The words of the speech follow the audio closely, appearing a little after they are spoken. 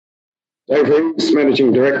Dave Reeves,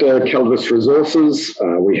 Managing Director, Calidus Resources.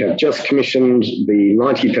 We have just commissioned the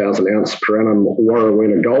 90,000 ounce per annum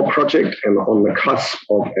Warrawoona Gold Project and on the cusp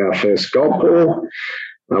of our first gold pour.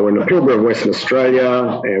 We're in the Pilbara of Western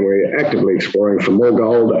Australia and we're actively exploring for more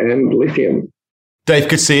gold and lithium. Dave,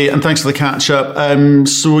 good to see you, and thanks for the catch-up.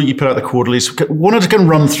 So you put out the quarterlies. Wanted to kind of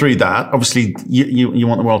run through that. Obviously, you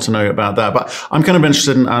want the world to know about that, but I'm kind of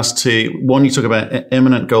interested in as to, one, you talk about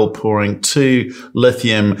imminent gold pouring, two,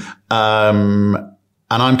 lithium, and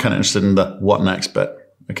I'm kind of interested in the what next bit,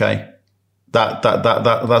 okay?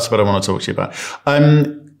 That's what I want to talk to you about.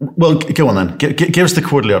 Well, go on then. Give us the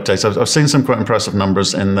quarterly updates. I've seen some quite impressive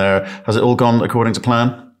numbers in there. Has it all gone according to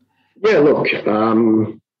plan? Yeah, look,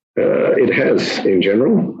 it has in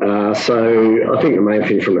general. So I think the main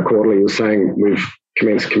thing from the quarterly was saying we've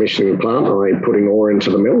commenced commissioning the plant by putting ore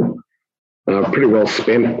into the mill. Pretty well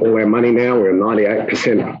spent all our money now. We're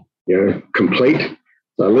 98%, complete.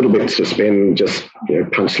 So a little bit to spend just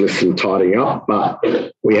punch lists and tidying up. But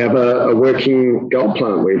we have a working gold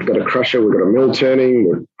plant. We've got a crusher. We've got a mill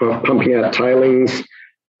turning. We're pumping out tailings.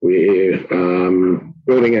 We're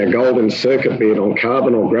building our golden circuit, be it on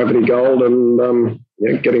carbon or gravity gold, and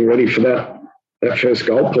getting ready for that first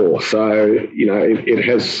gold pour. So,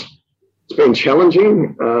 it's been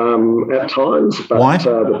challenging at times, but why?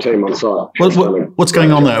 The team on site. What's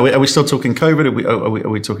going on there? Are we still talking COVID? Are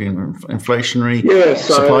we talking inflationary? Yeah,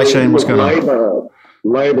 so supply chain? What's going on?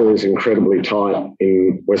 Labour is incredibly tight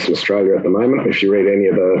in Western Australia at the moment. If you read any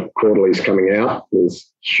of the quarterlies coming out,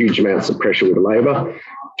 there's huge amounts of pressure with labour.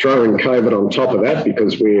 Throwing COVID on top of that,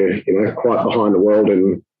 because we're quite behind the world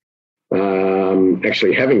in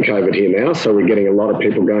actually having COVID here now, so we're getting a lot of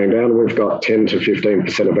people going down. We've got 10 to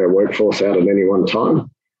 15% of our workforce out at any one time,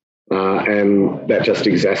 and that just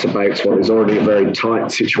exacerbates what is already a very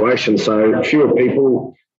tight situation. So fewer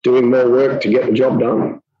people doing more work to get the job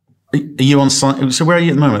done. Are you on site? So where are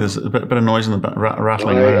you at the moment? There's a bit of noise in the back,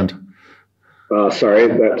 rattling around. Sorry,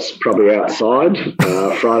 that's probably outside.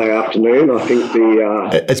 Friday afternoon. I think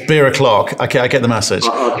it's beer o'clock. Okay, I get the message.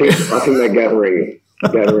 I think they're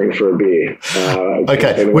gathering for a beer.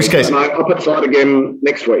 Okay, anyway, which case? Up at site again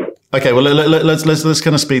next week. Okay, well let's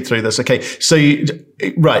kind of speed through this. Okay, so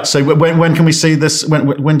right. So when can we see this?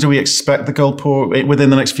 When do we expect the gold pour?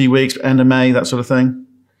 Within the next few weeks, end of May, that sort of thing.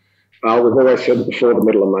 We've always said before the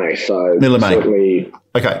middle of May. So middle of May. Certainly.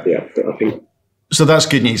 Okay. Yeah, I think. So that's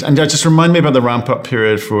good news. And just remind me about the ramp up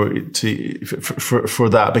period for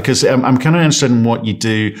that, because I'm kind of interested in what you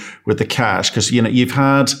do with the cash, because you've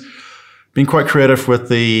been quite creative with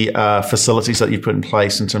the facilities that you've put in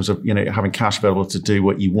place in terms of having cash available to do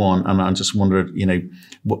what you want. And I just wondered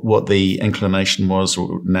what the inclination was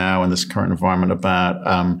now in this current environment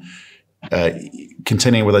about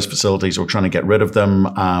continuing with those facilities or trying to get rid of them,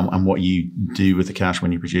 and what you do with the cash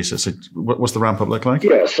when you produce it. So what's the ramp up look like?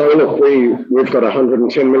 Yeah, so look, we've got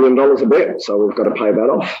 $110 million of debt, so we've got to pay that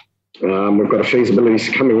off. We've got a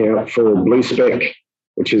feasibility coming out for Blue Spec,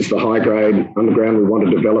 which is the high grade underground we want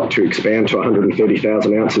to develop to expand to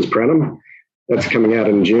 130,000 ounces per annum. That's coming out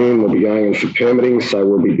in June. We'll be going in for permitting, so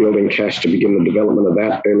we'll be building cash to begin the development of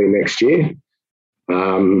that early next year.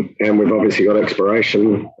 And we've obviously got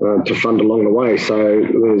exploration to fund along the way. So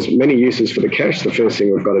there's many uses for the cash. The first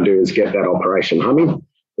thing we've got to do is get that operation humming.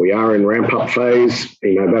 We are in ramp-up phase.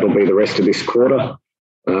 That'll be the rest of this quarter.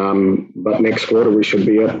 But next quarter we should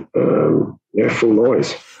be at full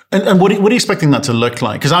noise. And what are you expecting that to look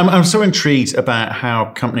like? Because I'm so intrigued about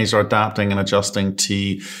how companies are adapting and adjusting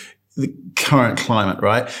to the current climate,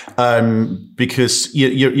 right? Because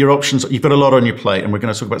your options, you've got a lot on your plate, and we're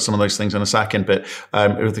going to talk about some of those things in a second. But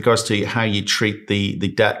with regards to how you treat the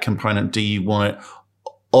debt component, do you want it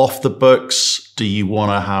off the books? Do you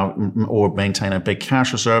want to have or maintain a big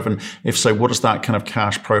cash reserve? And if so, what does that kind of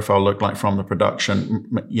cash profile look like from the production?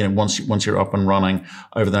 Once you're up and running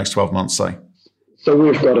over the next 12 months, say. So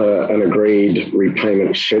we've got an agreed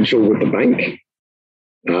repayment schedule with the bank.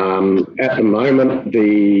 At the moment,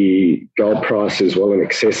 the gold price is well in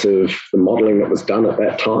excess of the modelling that was done at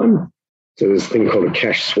that time. So there's a thing called a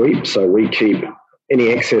cash sweep. So we keep any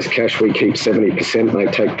excess cash, we keep 70%,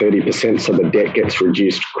 they take 30%, so the debt gets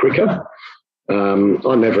reduced quicker.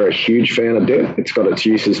 I'm never a huge fan of debt. It's got its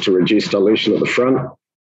uses to reduce dilution at the front.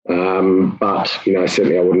 But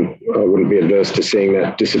certainly I wouldn't be adverse to seeing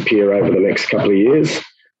that disappear over the next couple of years.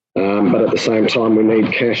 But at the same time, we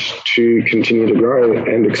need cash to continue to grow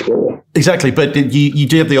and explore. Exactly, but you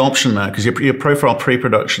do have the option now, because your profile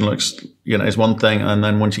pre-production looks, is one thing, and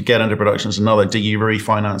then once you get into production, is another. Do you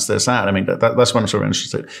refinance this out? I mean, that's what I'm sort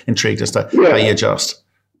of intrigued as to how you adjust.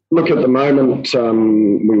 Look, at the moment,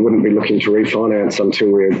 we wouldn't be looking to refinance until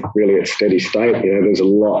we're really at steady state. There's a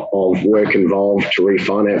lot of work involved to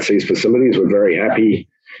refinance these facilities. We're very happy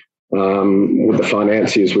with the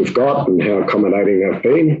financiers we've got and how accommodating they've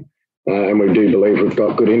been. And we do believe we've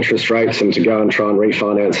got good interest rates, and to go and try and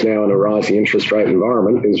refinance now in a rising interest rate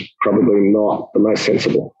environment is probably not the most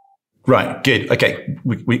sensible. Right. Good. Okay.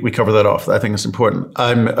 We cover that off. I think it's important.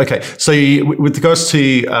 Okay. So with regards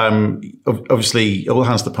to, obviously all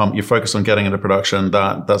hands to the pump, you focus on getting into production.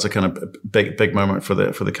 That's a kind of big moment for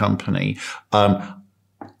the company.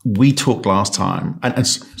 We talked last time and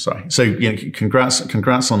sorry. So,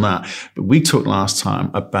 congrats on that. But we talked last time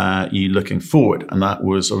about you looking forward, and that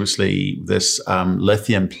was obviously this,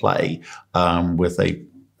 lithium play, with a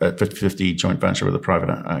 50-50 joint venture with a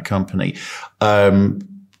private company.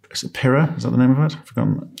 Is it Pyrrha? Is that the name of it? I've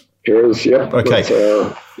forgotten. Pyrrha's, yeah. Okay.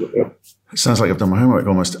 Yeah. It sounds like I've done my homework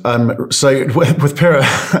almost. So with Pyrrha,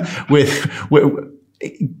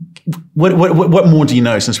 what more do you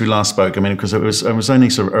know since we last spoke? I mean, because it was only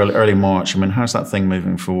sort of early March. I mean, how's that thing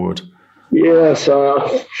moving forward? Yeah, so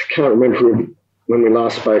I can't remember when we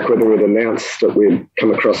last spoke whether we'd announced that we'd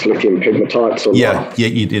come across lithium pegmatites or not. Yeah,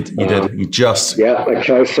 you did. You just. Yeah,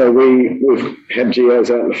 okay. So we've had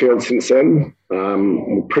geos out in the field since then.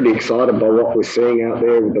 We're pretty excited by what we're seeing out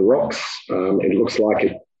there with the rocks. It looks like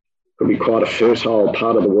it could be quite a fertile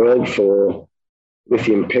part of the world for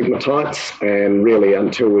lithium pegmatites. And really,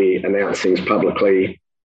 until we announce things publicly,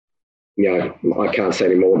 I can't say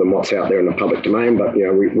any more than what's out there in the public domain. But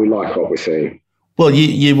we like what we're seeing. Well,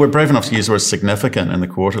 you were brave enough to use the word significant in the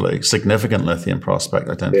quarterly. Significant lithium prospect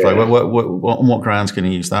identified. Yeah. What grounds can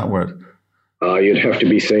you use that word? You'd have to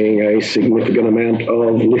be seeing a significant amount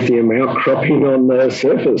of lithium outcropping on the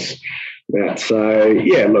surface. So,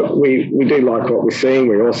 look, we do like what we're seeing.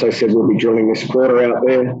 We also said we'll be drilling this quarter out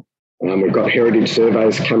there. We've got heritage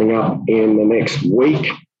surveys coming up in the next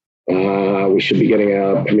week. We should be getting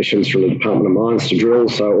our permissions from the Department of Mines to drill.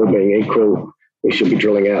 So all being equal, we should be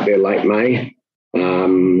drilling out there late May.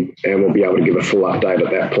 And we'll be able to give a full update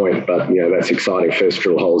at that point. But, that's exciting first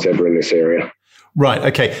drill holes ever in this area. Right.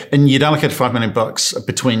 Okay. And you'd allocate $5 million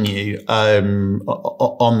between you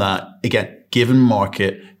on that. Again, given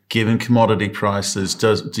market, given commodity prices,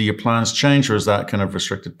 do your plans change, or is that kind of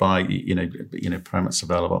restricted by permits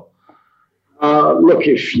available? Look,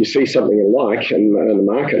 if you see something you like and the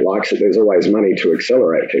market likes it, there's always money to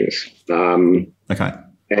accelerate things. Okay.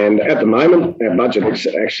 And at the moment, our budget is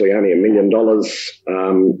actually only $1 million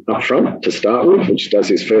up front to start with, which does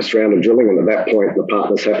his first round of drilling. And at that point, the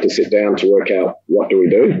partners have to sit down to work out what do we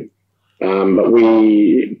do.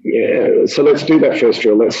 So let's do that first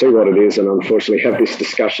drill. Let's see what it is. And unfortunately, have this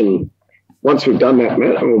discussion. Once we've done that,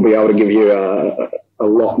 Matt, we'll be able to give you a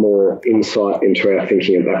lot more insight into our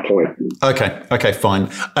thinking at that point. Okay, fine.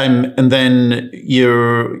 And then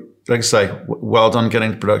you're, like I say, well done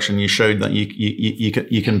getting to production. You showed that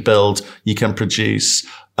you can build, you can produce,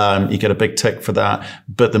 you get a big tick for that,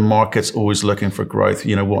 but the market's always looking for growth.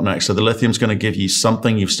 What next? So the lithium's going to give you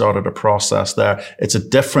something. You've started a process there. It's a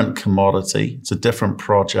different commodity. It's a different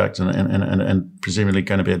project and presumably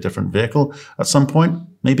going to be a different vehicle at some point,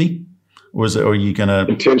 maybe? Or are you going to...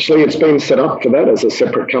 Potentially, it's been set up for that as a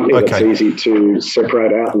separate company. Okay. That's easy to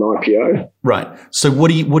separate out and IPO. Right. So what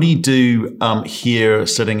do you do here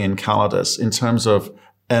sitting in Calidus in terms of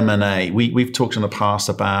M&A? We've talked in the past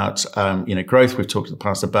about growth. We've talked in the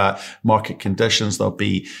past about market conditions. There'll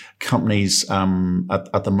be companies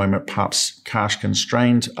at the moment perhaps cash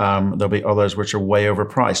constrained. There'll be others which are way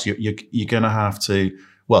overpriced. You're going to have to...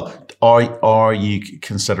 Well, are you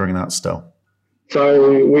considering that still?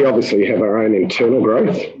 So we obviously have our own internal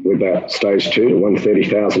growth with that stage 2 to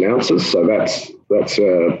 130,000 ounces. So that's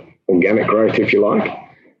organic growth, if you like.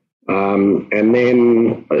 And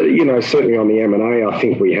then, certainly on the M&A, I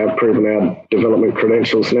think we have proven our development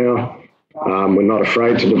credentials now. We're not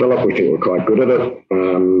afraid to develop. We think we're quite good at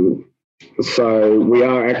it. So we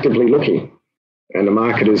are actively looking. And the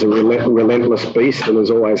market is a relentless beast and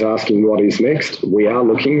is always asking what is next. We are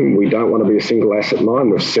looking. We don't want to be a single asset mine.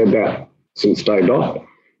 We've said that since day dot.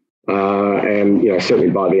 And certainly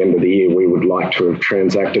by the end of the year, we would like to have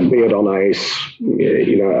transacted, be it on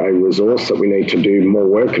a resource that we need to do more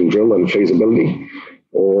work and drill and feasibility,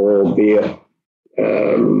 or be it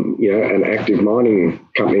an active mining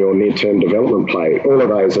company or near-term development play. All of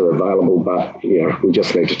those are available, but we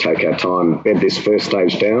just need to take our time, bed this first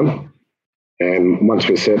stage down. And once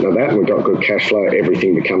we're certain of that and we've got good cash flow,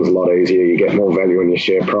 everything becomes a lot easier. You get more value in your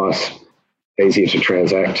share price, easier to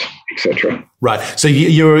transact, etc. Right. So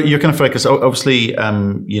you're going to focus, obviously,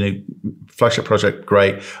 flagship project,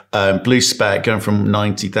 great. Blue spec going from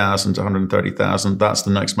 90,000 to 130,000. That's the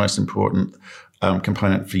next most important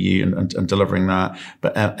component for you and delivering that.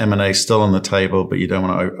 But M&A is still on the table, but you don't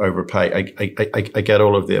want to overpay. I get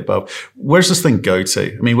all of the above. Where's this thing go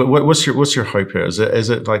to? I mean, what's your hope here? Is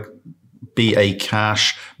it like be a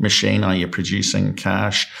cash machine? Are you producing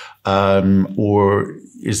cash? Or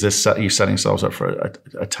is this, are you setting yourselves up for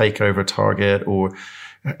a takeover target? Or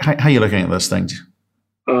how are you looking at this thing?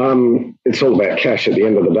 It's all about cash at the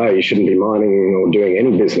end of the day. You shouldn't be mining or doing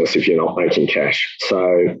any business if you're not making cash.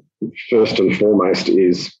 So first and foremost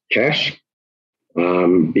is cash,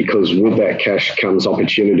 because with that cash comes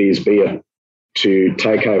opportunities, be it to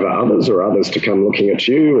take over others or others to come looking at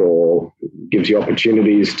you, or gives you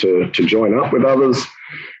opportunities to join up with others.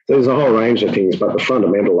 There's a whole range of things, but the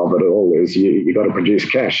fundamental of it all is you got to produce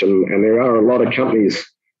cash. And there are a lot of companies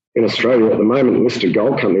in Australia at the moment, listed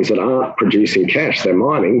gold companies that aren't producing cash. They're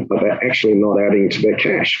mining, but they're actually not adding to their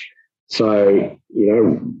cash. So,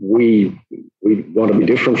 we want to be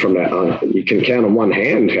different from that. You can count on one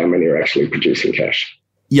hand how many are actually producing cash.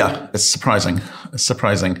 Yeah, it's surprising. There's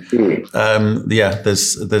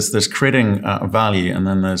creating value, and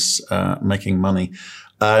then there's making money.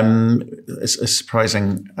 It's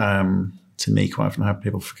surprising to me quite often how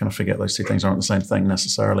people kind of forget those two things aren't the same thing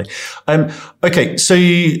necessarily. So I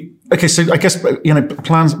guess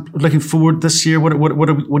plans looking forward this year. What are you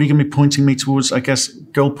going to be pointing me towards? I guess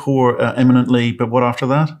gold pour imminently, but what after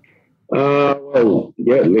that?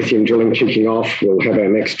 Lithium drilling kicking off. We'll have our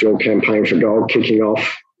next drill campaign for gold kicking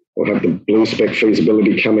off. We'll have the blue spec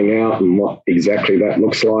feasibility coming out and what exactly that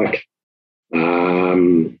looks like.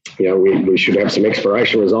 We should have some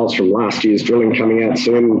exploration results from last year's drilling coming out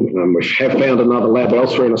soon. We have found another lab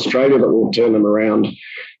elsewhere in Australia that will turn them around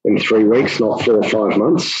in 3 weeks, not 4 or 5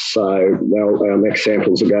 months. So our next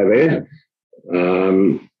samples will go there.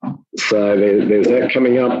 So there's that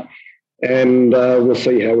coming up. And we'll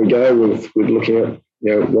see how we go with looking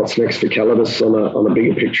at what's next for Calidus on a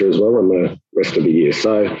bigger picture as well in the rest of the year.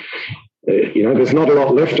 So there's not a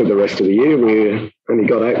lot left of the rest of the year. We've only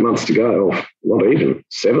got 8 months to go, or not even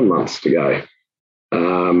 7 months to go.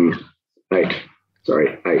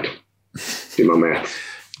 8. Do my maths.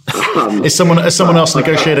 Is someone else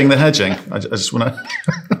negotiating the hedging? I just want to.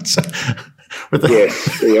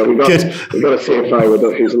 Yes, we've got a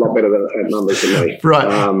CFO who's a lot better at numbers than me. Right.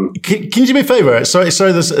 Can you do me a favour? Sorry,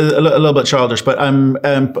 this is a little bit childish, but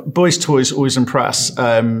Boys Toys always impress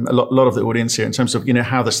a lot of the audience here in terms of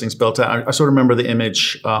how this thing's built out. I sort of remember the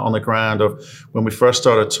image on the ground of when we first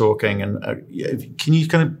started talking. And can you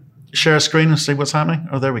kind of share a screen and see what's happening?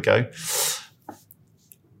 Oh, there we go.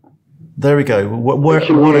 There we go.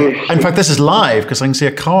 In fact, this is live because I can see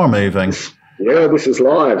a car moving. Yeah, this is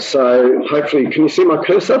live. So hopefully, can you see my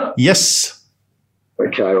cursor? Yes.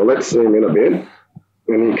 Okay, well, let's zoom in a bit.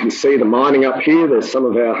 And you can see the mining up here. There's some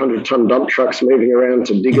of our 100-ton dump trucks moving around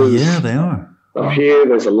to diggers. Yeah, they are. Up here,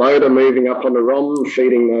 there's a loader moving up on the ROM,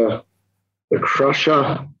 feeding the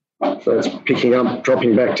crusher. So it's picking up,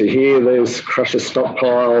 dropping back to here. There's crusher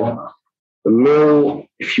stockpile. The mill,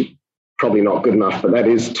 probably not good enough, but that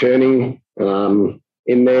is turning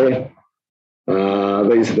in there.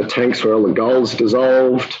 These are the tanks where all the gold's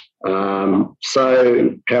dissolved.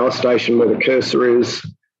 So power station where the cursor is.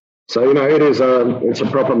 So, it's a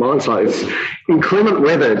proper mine site. It's inclement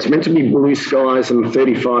weather. It's meant to be blue skies and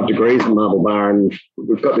 35 degrees in Marble Bar. And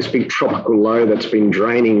we've got this big tropical low that's been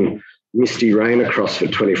draining misty rain across for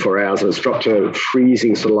 24 hours. It's dropped to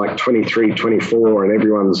freezing sort of like 23, 24, and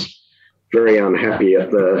everyone's very unhappy at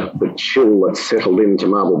the chill that's settled into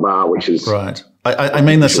Marble Bar, which is... Right. I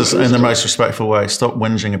mean this in the most respectful way. Stop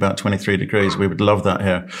whinging about 23 degrees. We would love that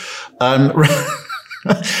here. And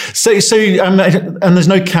there's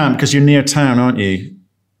no camp because you're near town, aren't you,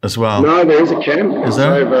 as well? No, there is a camp. Is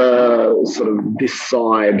there? Over sort of this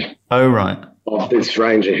side. Oh, right. Of this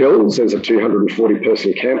range of hills. There's a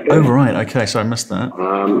 240-person camp there. Oh, right. Okay, so I missed that.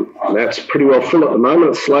 That's pretty well full at the moment.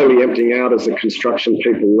 It's slowly emptying out as the construction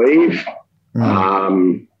people leave.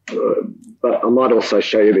 But I might also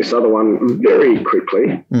show you this other one very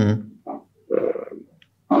quickly.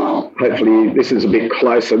 Hopefully this is a bit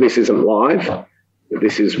closer. This isn't live.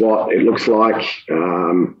 This is what it looks like.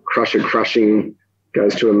 Crusher crushing,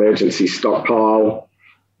 goes to emergency stockpile,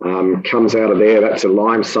 comes out of there. That's a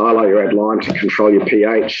lime silo. You add lime to control your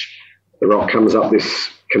pH. The rock comes up this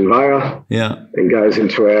conveyor and goes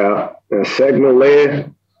into our SAG mill there.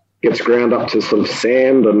 Gets ground up to sort of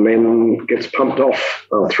sand and then gets pumped off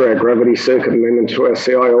through our gravity circuit and then into our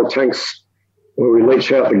CIL tanks where we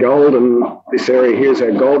leach out the gold. And this area here is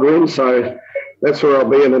our gold room. So that's where I'll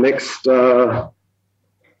be in the next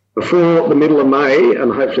before the middle of May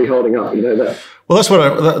and hopefully holding up. You know that. Well, that's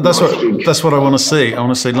what I want to see. I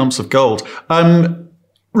want to see lumps of gold.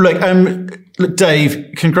 Look,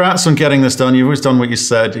 Dave, congrats on getting this done. You've always done what you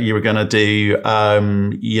said you were going to do.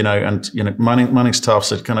 Mining's tough,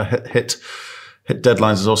 so to kind of hit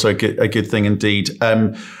deadlines is also a good thing indeed.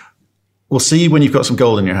 We'll see when you've got some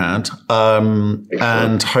gold in your hand,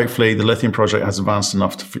 and hopefully the lithium project has advanced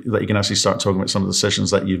enough that you can actually start talking about some of the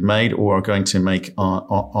decisions that you've made or are going to make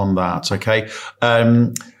on that. Okay.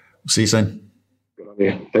 See you soon. Good on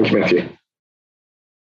you. Thank you, Matthew.